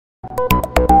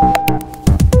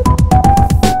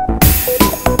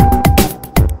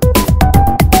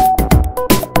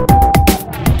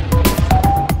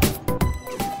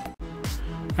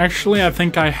Actually, I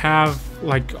think I have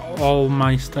like all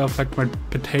my stuff, like my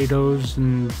potatoes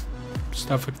and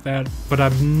stuff like that, but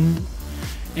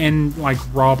and like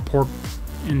raw pork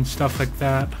and stuff like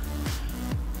that.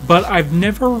 But I've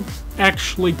never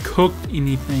actually cooked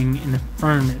anything in a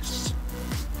furnace.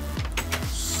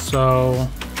 So,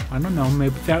 I don't know,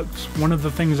 maybe that's one of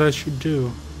the things I should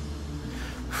do.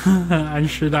 I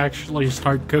should actually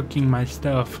start cooking my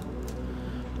stuff.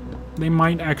 They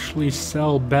might actually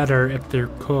sell better if they're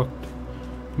cooked.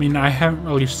 I mean, I haven't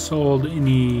really sold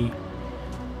any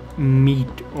meat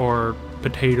or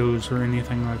potatoes or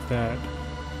anything like that.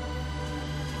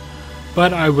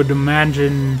 But I would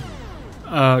imagine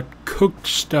cooked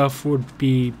stuff would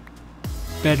be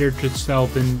better to sell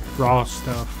than raw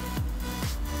stuff.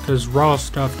 Because raw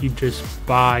stuff you just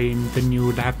buy and then you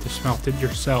would have to smelt it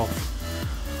yourself.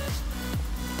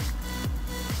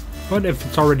 But if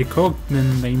it's already cooked,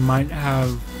 then they might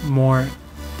have more,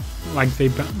 like they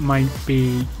might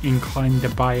be inclined to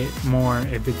buy it more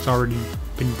if it's already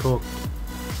been cooked.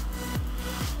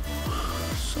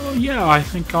 So yeah, I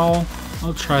think I'll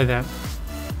try that.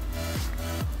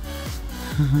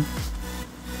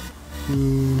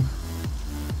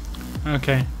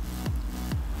 Okay.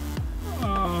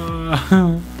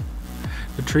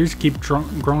 The trees keep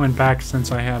growing back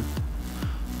since I have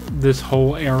this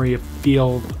whole area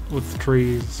filled with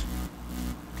trees.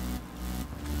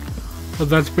 So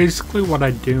that's basically what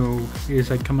I do,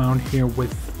 is I come out here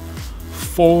with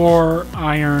 4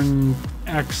 iron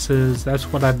axes. That's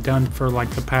what I've done for like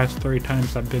the past 3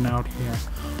 times I've been out here.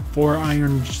 4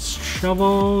 iron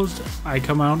shovels. I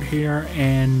come out here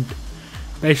and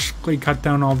basically cut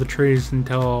down all the trees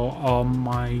until all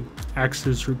my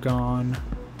axes are gone.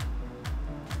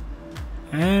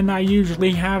 And I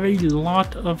usually have a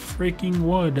lot of freaking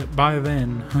wood by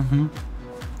then.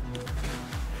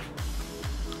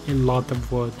 A lot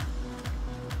of wood.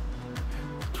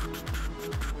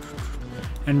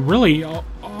 And really,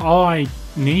 all I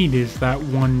need is that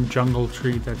one jungle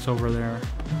tree that's over there.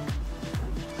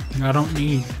 I don't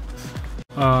need...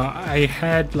 I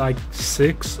had like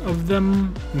 6 of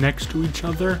them next to each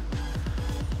other.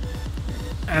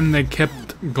 And they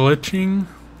kept glitching,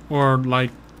 or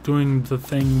like doing the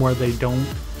thing where they don't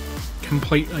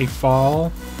completely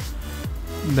fall.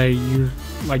 They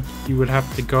like you would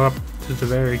have to go up to the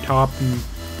very top and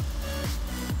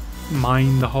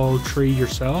mine the whole tree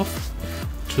yourself,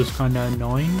 which was kind of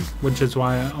annoying, which is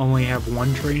why I only have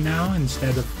 1 tree now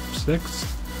instead of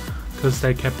 6, because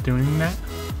they kept doing that.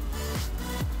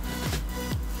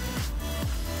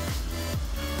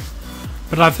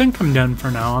 But I think I'm done for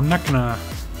now. I'm not gonna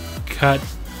cut,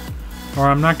 or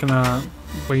I'm not gonna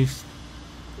waste.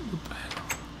 What the hell?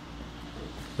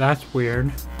 That's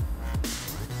weird.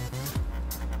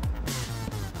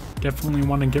 Definitely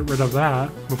want to get rid of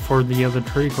that before the other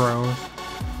tree grows.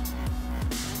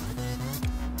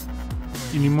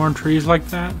 Any more trees like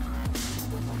that?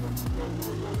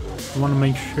 I want to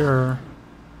make sure.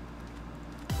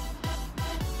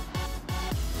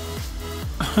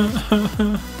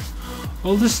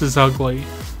 Well, this is ugly.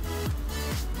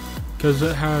 Because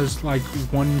it has like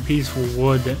 1 piece of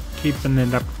wood keeping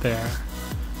it up there.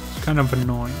 It's kind of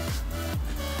annoying.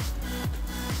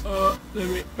 Let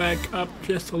me back up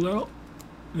just a little.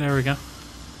 There we go.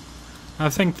 I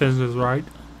think this is right.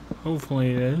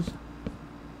 Hopefully it is.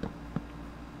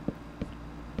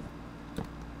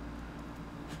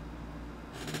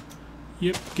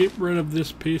 Yep, get rid of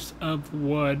this piece of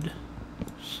wood.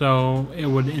 So it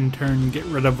would in turn get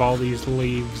rid of all these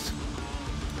leaves.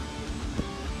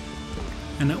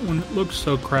 And it wouldn't look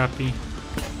so crappy.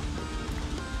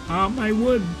 My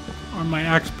wood on my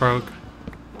axe broke.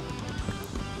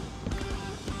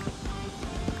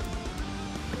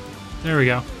 There we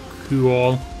go.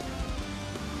 Cool.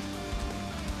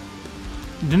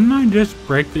 Didn't I just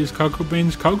break these cocoa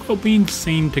beans? Cocoa beans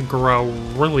seem to grow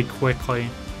really quickly.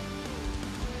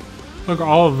 Look,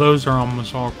 all of those are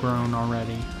almost all grown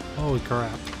already. Holy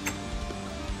crap.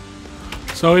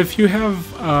 So if you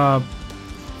have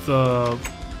the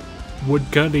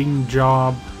woodcutting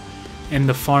job and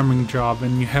the farming job,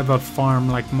 and you have a farm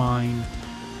like mine,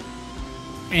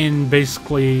 and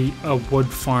basically a wood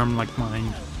farm like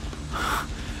mine,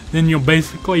 then you'll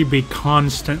basically be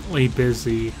constantly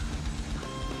busy.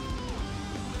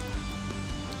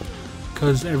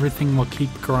 Because everything will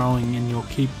keep growing and you'll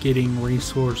keep getting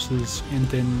resources, and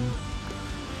then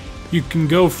you can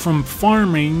go from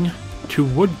farming to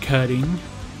woodcutting,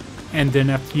 And then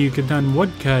after you get done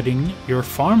wood cutting, your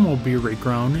farm will be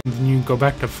regrown. And then you go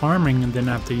back to farming, and then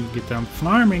after you get done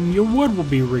farming, your wood will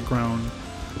be regrown.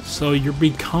 So you'll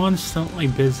be constantly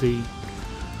busy.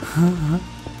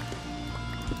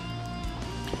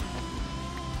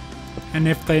 And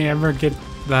if they ever get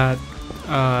that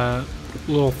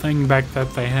little thing back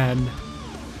that they had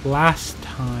last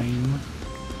time,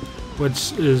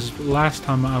 which is last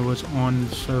time I was on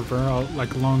the server,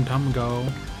 like a long time ago,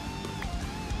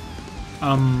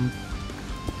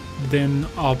 then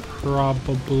I'll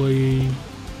probably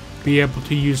be able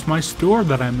to use my store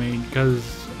that I made, because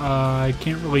I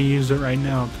can't really use it right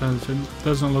now because it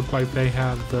doesn't look like they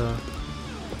have the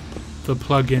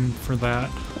plugin for that,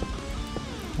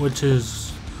 which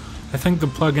is, I think the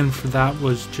plugin for that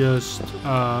was just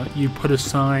you put a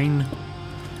sign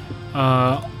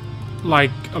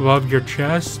like above your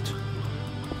chest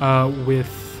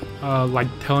with like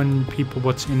telling people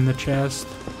what's in the chest,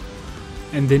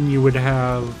 and then you would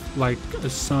have like a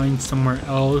sign somewhere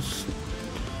else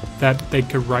that they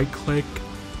could right click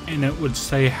and it would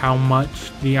say how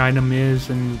much the item is,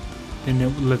 and then it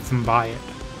would let them buy it.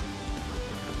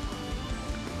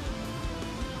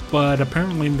 But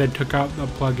apparently they took out the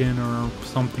plugin or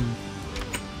something,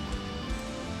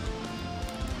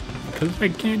 because I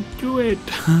can't do it.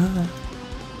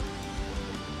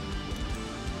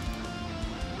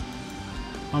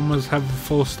 Almost have a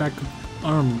full stack of,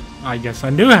 I guess I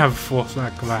do have a full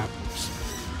stack of apples.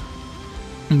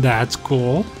 That's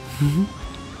cool.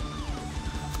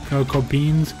 Cocoa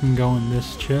beans can go in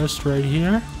this chest right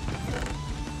here.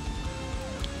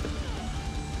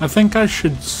 I think I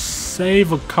should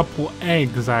save a couple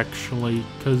eggs actually,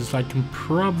 because I can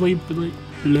probably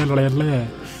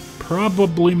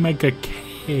make a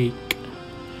cake.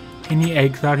 Any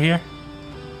eggs out here?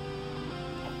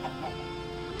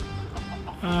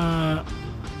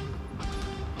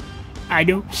 I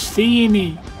don't see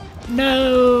any.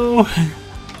 No.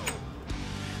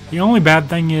 The only bad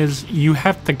thing is you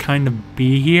have to kind of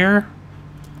be here.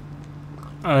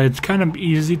 It's kind of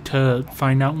easy to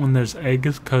find out when there's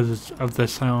eggs because of the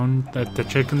sound that the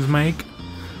chickens make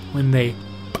when they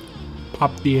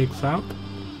pop the eggs out.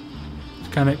 It's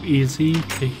kind of easy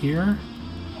to hear.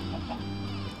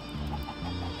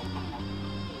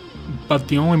 But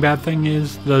the only bad thing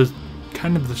is the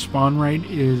spawn rate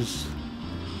is,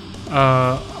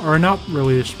 or not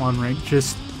really the spawn rate,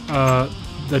 just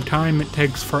the time it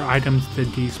takes for items to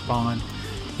despawn.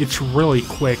 It's really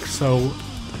quick, so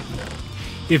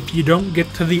if you don't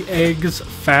get to the eggs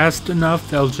fast enough,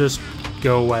 they'll just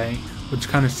go away, which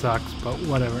kind of sucks, but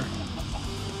whatever.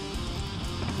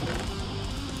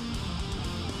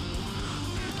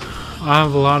 I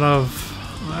have a lot of...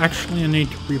 Actually, I need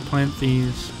to replant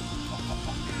these.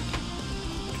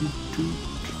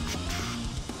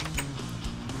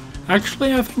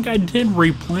 Actually, I think I did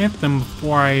replant them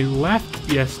before I left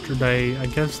yesterday. I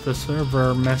guess the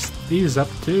server messed these up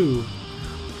too.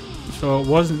 So it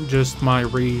wasn't just my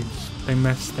reeds. They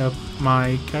messed up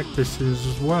my cactuses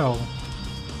as well.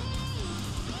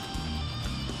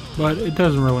 But it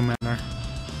doesn't really matter.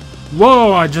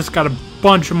 Whoa, I just got a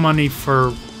bunch of money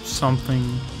for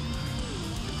something.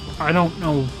 I don't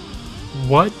know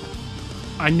what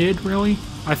I did really.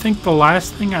 I think the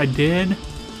last thing I did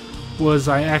was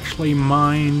I actually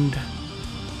mined,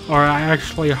 or I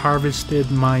actually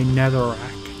harvested my netherrack.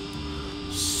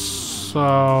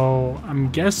 So I'm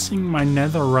guessing my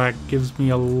netherrack gives me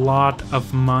a lot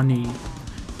of money.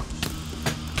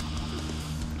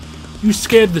 You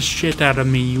scared the shit out of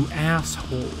me, you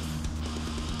asshole.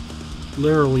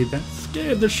 Literally, that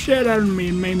scared the shit out of me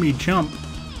and made me jump.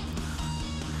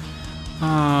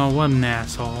 What an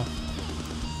asshole.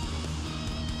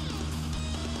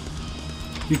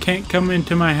 You can't come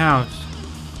into my house.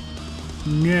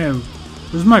 No.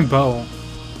 Where's my bow?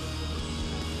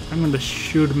 I'm gonna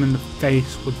shoot him in the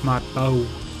face with my bow.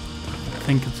 I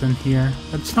think it's in here.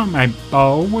 That's not my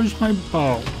bow. Where's my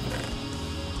bow?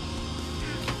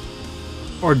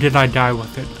 Or did I die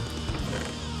with it?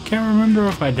 Can't remember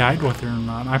if I died with it or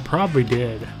not. I probably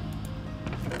did.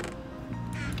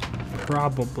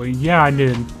 Probably. Yeah, I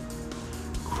did.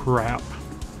 Crap.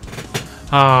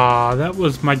 Ah, that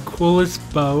was my coolest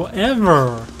bow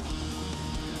ever.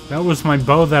 That was my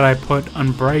bow that I put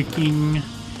Unbreaking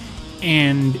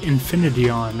and Infinity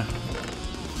on.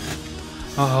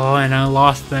 Oh, and I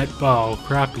lost that bow.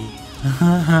 Crappy.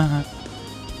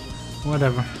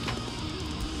 Whatever.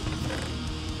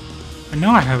 I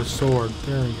know I have a sword.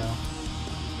 There we go.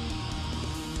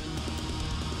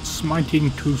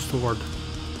 Smiting 2 sword.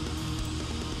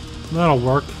 That'll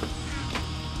work.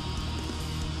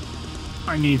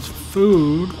 I need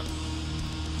food.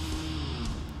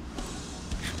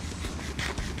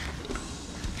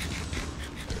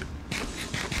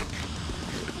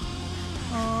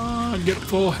 get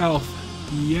full health.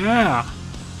 Yeah.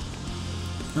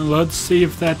 And let's see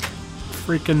if that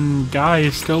freaking guy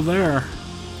is still there.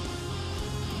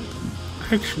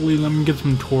 Actually, let me get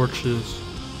some torches.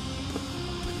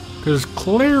 Because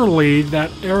clearly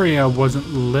that area wasn't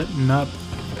lit up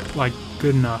like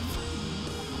good enough.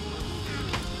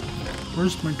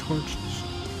 Where's my torches?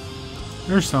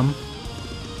 There's some.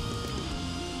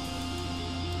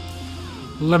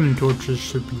 11 torches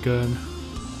should be good.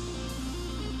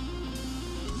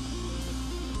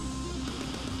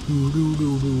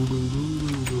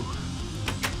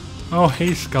 Oh,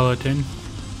 hey, skeleton.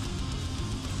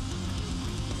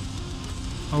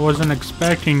 I wasn't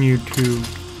expecting you to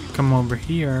come over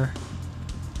here,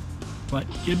 but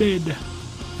you did.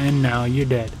 And now you're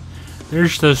dead.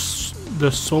 There's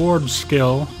the sword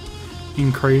skill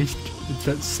increased. It's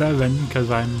at 7 because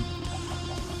I'm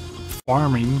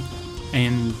farming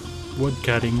and wood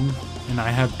cutting, and I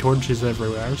have torches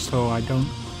everywhere, so I don't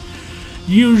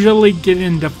usually get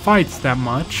into fights that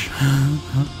much.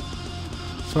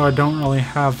 So I don't really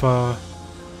have a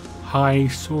high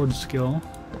sword skill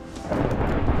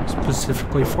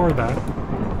specifically for that.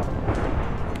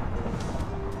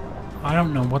 I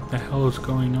don't know what the hell is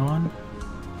going on.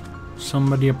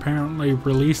 Somebody apparently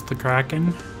released the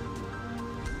Kraken,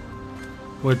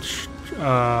 which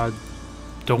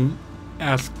don't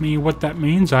ask me what that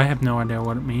means. I have no idea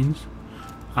what it means.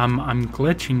 I'm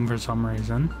glitching for some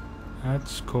reason.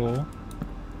 That's cool.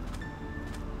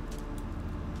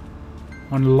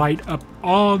 Want to light up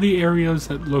all the areas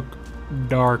that look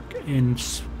dark and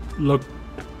look,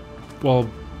 well,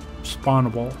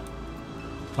 spawnable.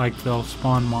 Like they'll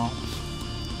spawn mobs.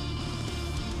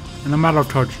 And I'm out of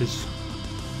torches.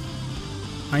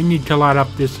 I need to light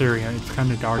up this area. It's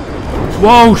kind of dark.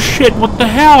 Whoa, shit, what the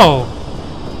hell?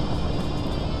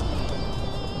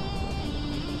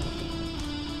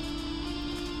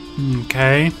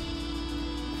 Okay.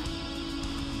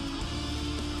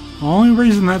 The only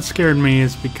reason that scared me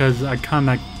is because I kind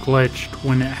of glitched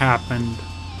when it happened.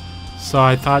 So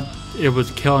I thought it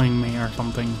was killing me or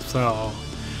something. So,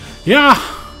 yeah.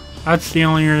 That's the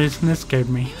only reason it scared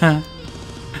me.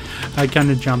 I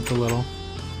kind of jumped a little.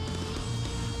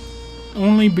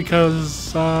 Only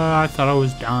because I thought I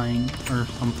was dying or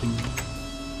something.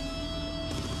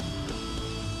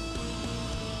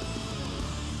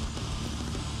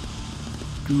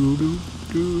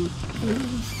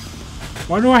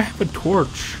 Why do I have a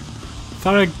torch? I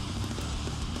thought I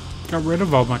got rid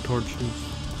of all my torches.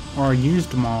 Or I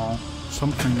used them all.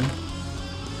 Something.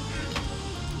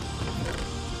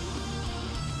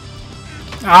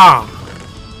 Ah!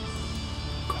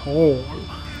 Coal.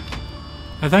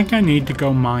 I think I need to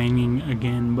go mining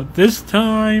again, but this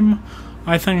time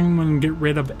I think I'm going to get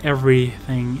rid of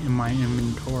everything in my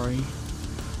inventory.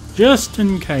 Just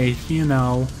in case, you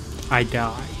know, I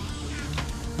die.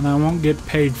 And I won't get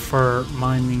paid for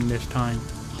mining this time.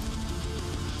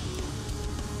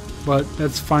 But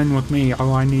that's fine with me.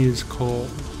 All I need is coal.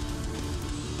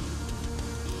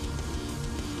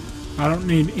 I don't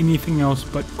need anything else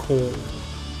but coal.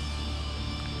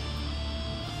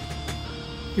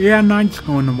 Yeah, night's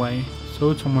going away, so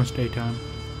it's almost daytime.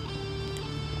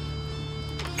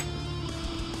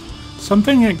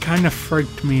 Something that kind of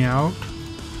freaked me out,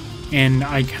 and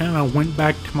I kind of went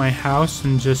back to my house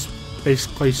and just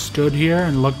basically stood here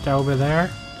and looked over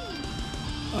there,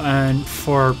 and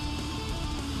for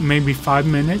maybe 5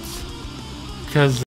 minutes, because